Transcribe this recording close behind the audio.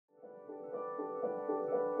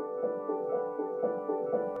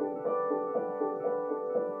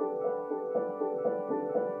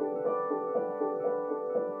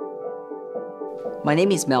My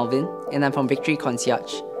name is Melvin and I'm from Victory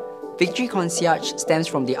Concierge. Victory Concierge stems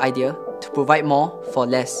from the idea to provide more for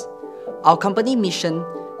less. Our company mission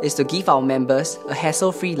is to give our members a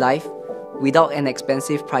hassle-free life without an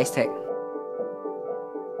expensive price tag.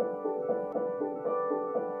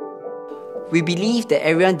 We believe that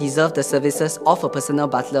everyone deserves the services of a personal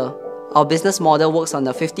butler. Our business model works on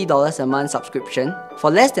a $50 a month subscription.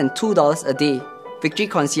 For less than $2 a day, Victory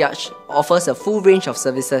Concierge offers a full range of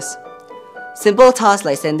services. Simple tasks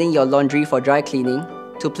like sending your laundry for dry cleaning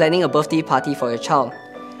to planning a birthday party for your child.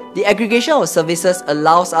 The aggregation of services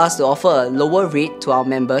allows us to offer a lower rate to our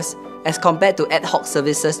members as compared to ad hoc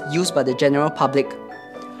services used by the general public.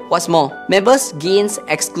 What's more, members gain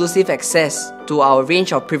exclusive access to our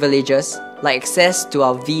range of privileges like access to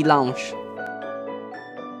our V-Lounge.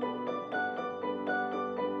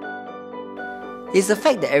 It's the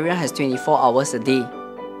fact that everyone has 24 hours a day.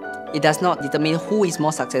 It does not determine who is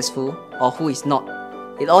more successful or who is not.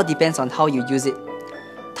 It all depends on how you use it.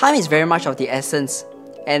 Time is very much of the essence,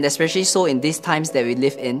 and especially so in these times that we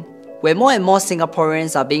live in, where more and more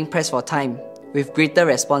Singaporeans are being pressed for time, with greater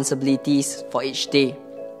responsibilities for each day.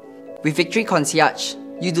 With Victory Concierge,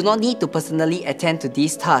 you do not need to personally attend to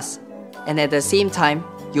these tasks, and at the same time,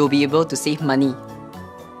 you'll be able to save money.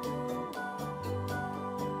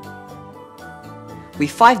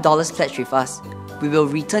 With $5 pledge with us, we will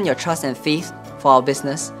return your trust and faith for our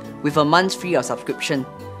business with a month free of subscription.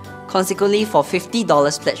 Consequently, for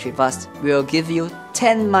 $50 pledge with us, we will give you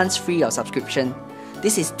 10 months free of subscription.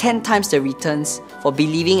 This is 10 times the returns for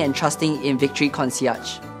believing and trusting in Victory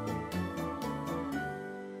Concierge.